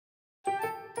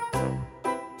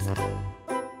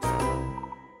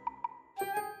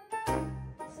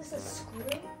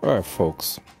Alright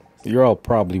folks, you're all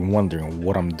probably wondering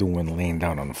what I'm doing laying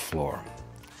down on the floor.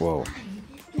 Well,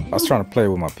 I was trying to play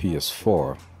with my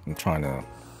PS4 and trying to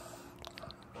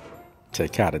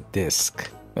take out a disc.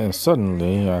 And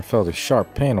suddenly I felt a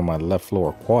sharp pain on my left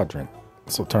lower quadrant.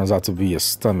 So it turns out to be a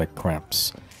stomach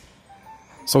cramps.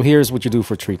 So here's what you do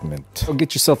for treatment. So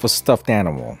get yourself a stuffed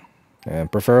animal,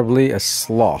 and preferably a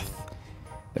sloth.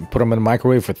 Then put them in the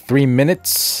microwave for 3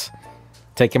 minutes.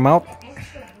 Take them out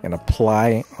and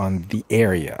apply on the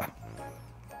area.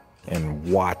 And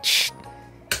watch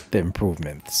the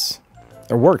improvements.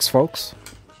 It works, folks.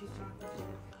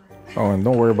 Oh, and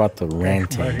don't worry about the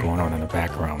ranting going on in the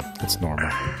background. It's normal.